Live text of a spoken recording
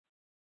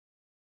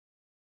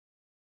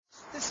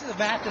This is a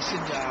Matheson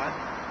yard.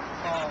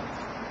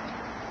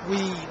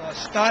 We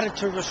started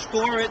to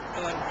restore it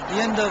at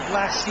the end of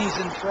last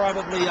season,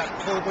 probably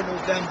October,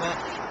 November.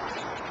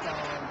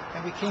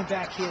 And we came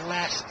back here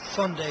last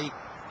Sunday.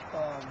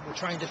 We're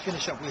trying to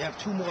finish up. We have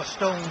 2 more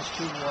stones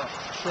to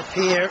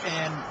repair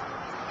and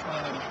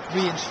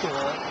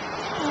reinstall.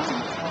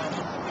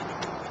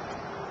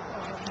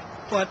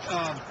 But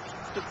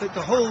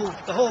the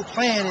whole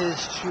plan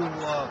is to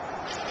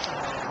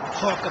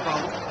talk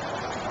about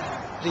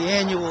the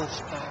annual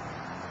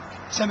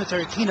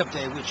cemetery cleanup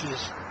day, which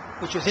is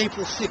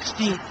April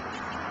 16th.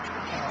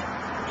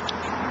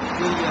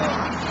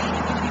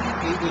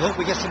 We hope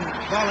we get some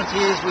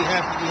volunteers. We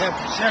have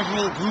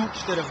several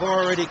groups that have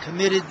already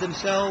committed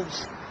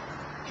themselves,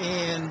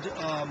 and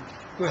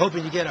we're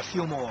hoping to get a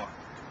few more.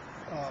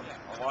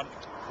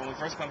 When we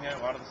first come here, a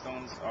lot of the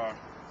stones are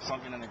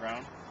sunken in the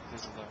ground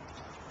because of the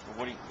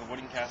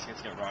wooden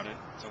caskets get rotted,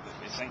 so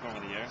they sink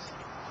over the years.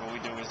 So what we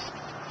do is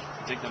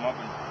dig them up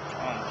and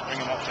bring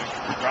them up to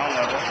ground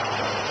level,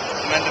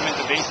 cement them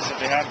into bases if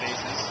they have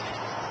bases,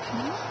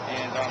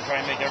 and try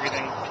and make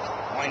everything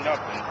lined up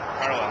and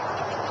parallel.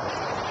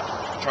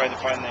 Try to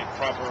find the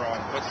proper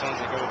footstones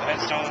that go with the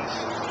headstones.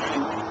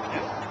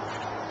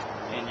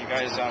 Yeah. And you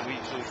guys, we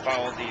usually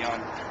follow the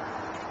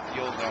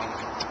old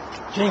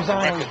James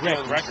Arnold's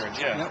records,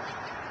 yeah. Yep.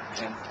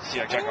 And see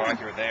check how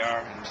accurate they are.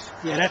 And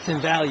yeah, that's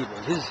invaluable.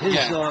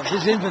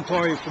 His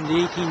inventory from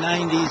the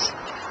 1890s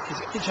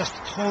is just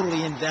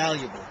totally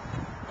invaluable.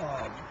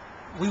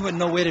 We wouldn't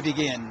know where to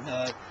begin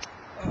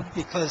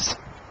because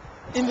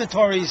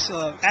inventories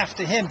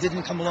after him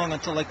didn't come along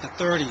until like the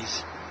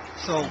 30s.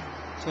 So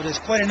there's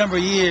quite a number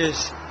of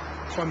years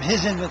from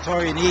his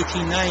inventory in the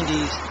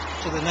 1890s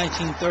to the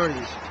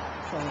 1930s.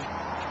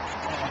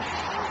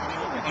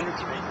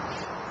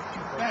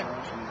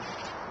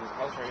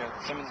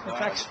 In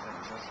fact,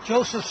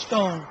 Joseph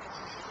Stone,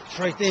 it's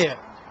right there.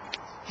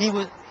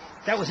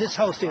 That was his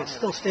house there. It's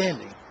still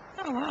standing.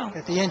 Oh, wow.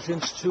 At the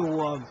entrance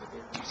to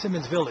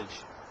Simmons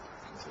Village.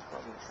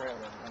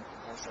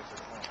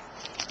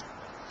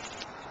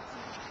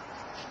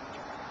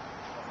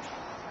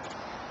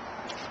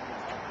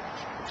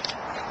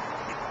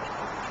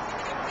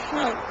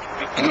 Oh.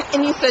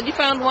 And you said you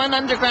found one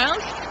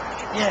underground?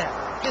 Yeah.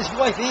 His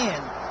wife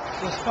Ann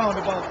was found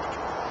about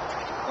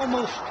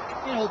almost,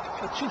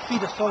 2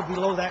 feet or so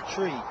below that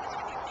tree.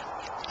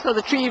 So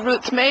the tree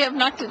roots may have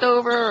knocked it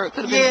over, or it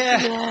could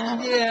have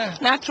been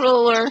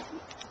natural, or...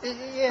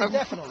 Yeah,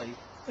 definitely.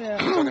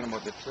 Yeah. You're talking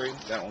about the tree?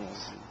 That one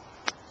was...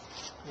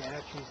 Yeah,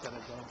 that tree's got to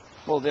go.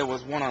 Well, there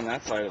was one on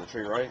that side of the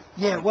tree, right?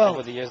 Yeah, well...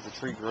 Over the years, the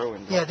tree grew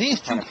and... Yeah,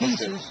 these two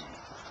pieces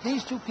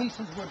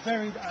were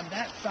buried on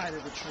that side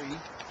of the tree.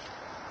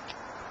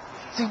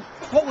 See,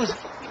 what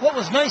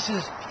was nice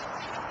is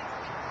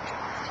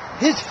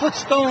his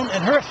footstone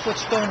and her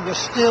footstone were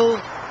still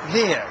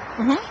there.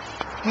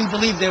 We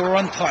believe they were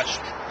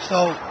untouched.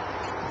 So,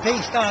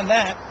 based on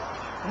that,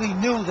 we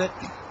knew that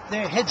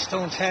their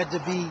headstones had to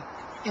be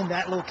in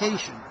that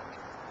location.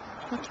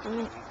 That's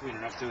great. Clean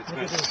enough to the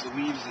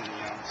leaves and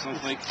the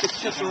snowflake.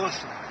 It's just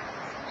awesome.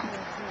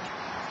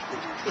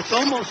 It's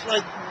almost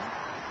like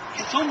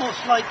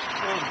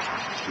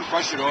you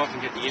brush it off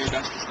and get the air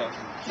dust and stuff.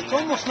 It's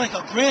almost like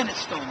a granite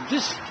stone.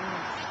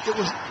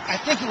 I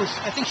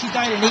think she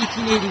died in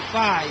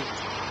 1885,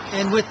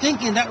 and we're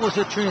thinking that was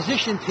a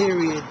transition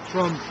period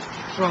from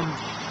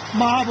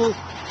marble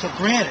to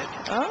granite.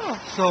 Oh.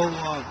 So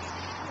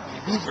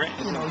you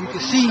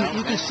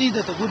can see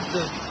that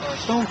the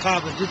stone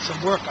carver did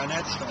some work on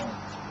that stone.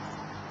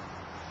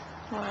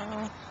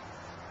 Wow.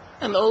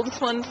 And the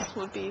oldest ones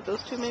would be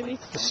those two, maybe?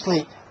 The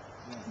slate.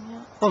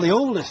 Yeah. Well, the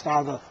oldest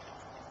are the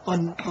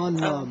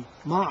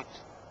unmarked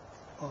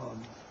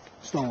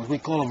stones. We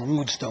call them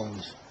rude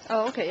stones.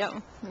 Oh, okay, yeah.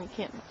 You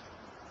can't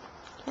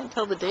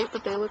tell the date,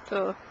 but they look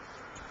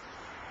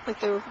like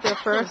they were there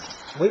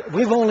first.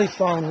 We've only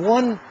found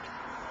one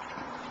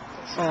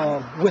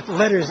with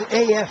letters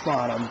AF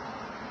on them,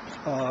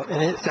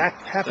 and that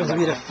happens to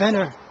be the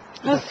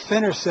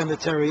Fenner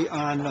Cemetery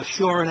on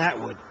Shore and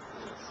Atwood.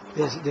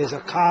 There's a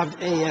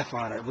carved AF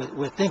on it.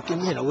 We're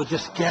thinking, we're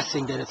just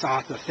guessing that it's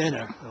Arthur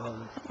Fenner.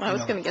 I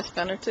was going to guess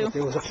Fenner, too.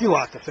 There was a few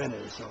Arthur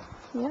Fenners, so.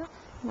 Yeah,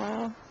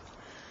 wow.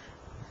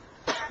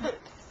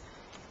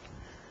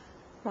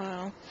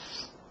 Wow.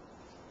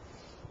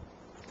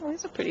 Well,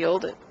 these are pretty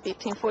old, at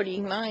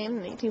 1849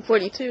 and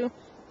 1842.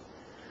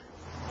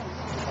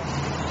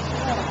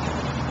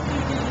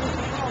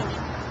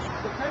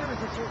 The Veterans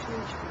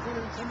Association, the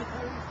Veterans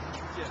Cemetery,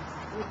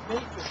 would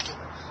make this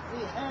for us. We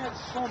had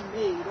some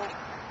made up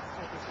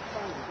at the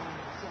society down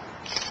in the south.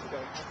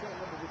 I can't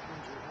remember which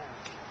ones we had.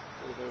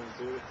 They don't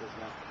do it because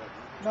not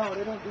No,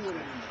 they don't do it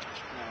anymore.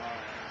 No.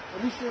 At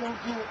least they don't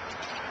do it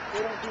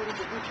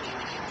individually.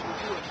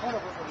 They do a ton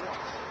of them at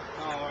once.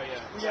 Oh, yeah.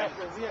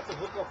 We have to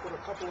hook up with a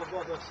couple of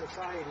other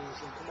societies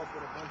and come up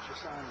with a bunch of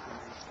signs.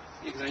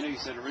 Yeah, because I know you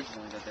said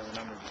originally that they were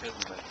numbered because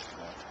of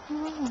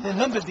that. They're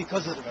numbered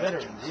because of the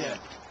veterans, yeah.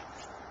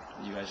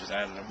 You guys just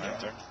added them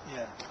after?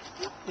 Yeah.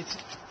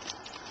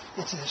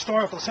 it's a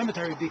historical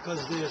cemetery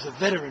because there's a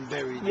veteran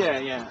buried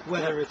there. Yeah.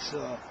 Whether it's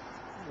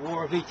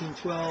War of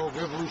 1812,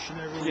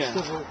 Revolutionary,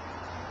 Civil.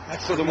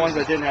 So the ones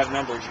that didn't have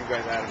numbers, you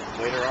guys added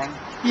later on?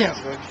 Yeah.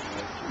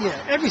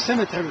 Every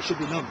cemetery should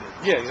be numbered.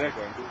 Yeah,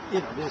 exactly.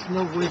 There's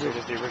no way to...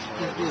 Just the original.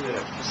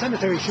 The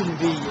cemetery shouldn't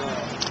be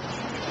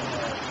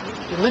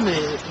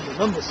eliminated from the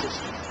number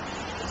system.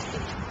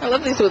 I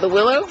love these with the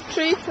willow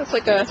tree. It's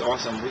like That's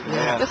awesome.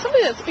 There's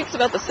somebody that speaks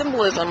about the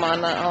symbolism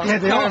on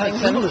they all have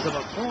carvings. symbolism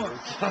of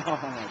course. Oh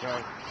my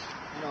God.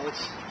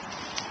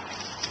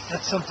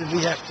 That's something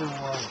we have to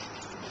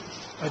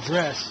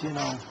address.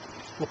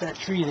 With that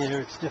tree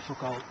there, it's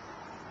difficult.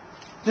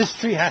 This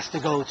tree has to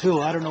go too.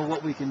 I don't know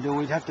what we can do.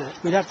 We'd have to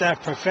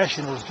have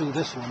professionals do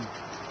this one,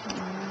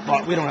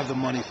 but we don't have the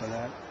money for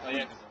that. Oh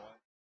yeah.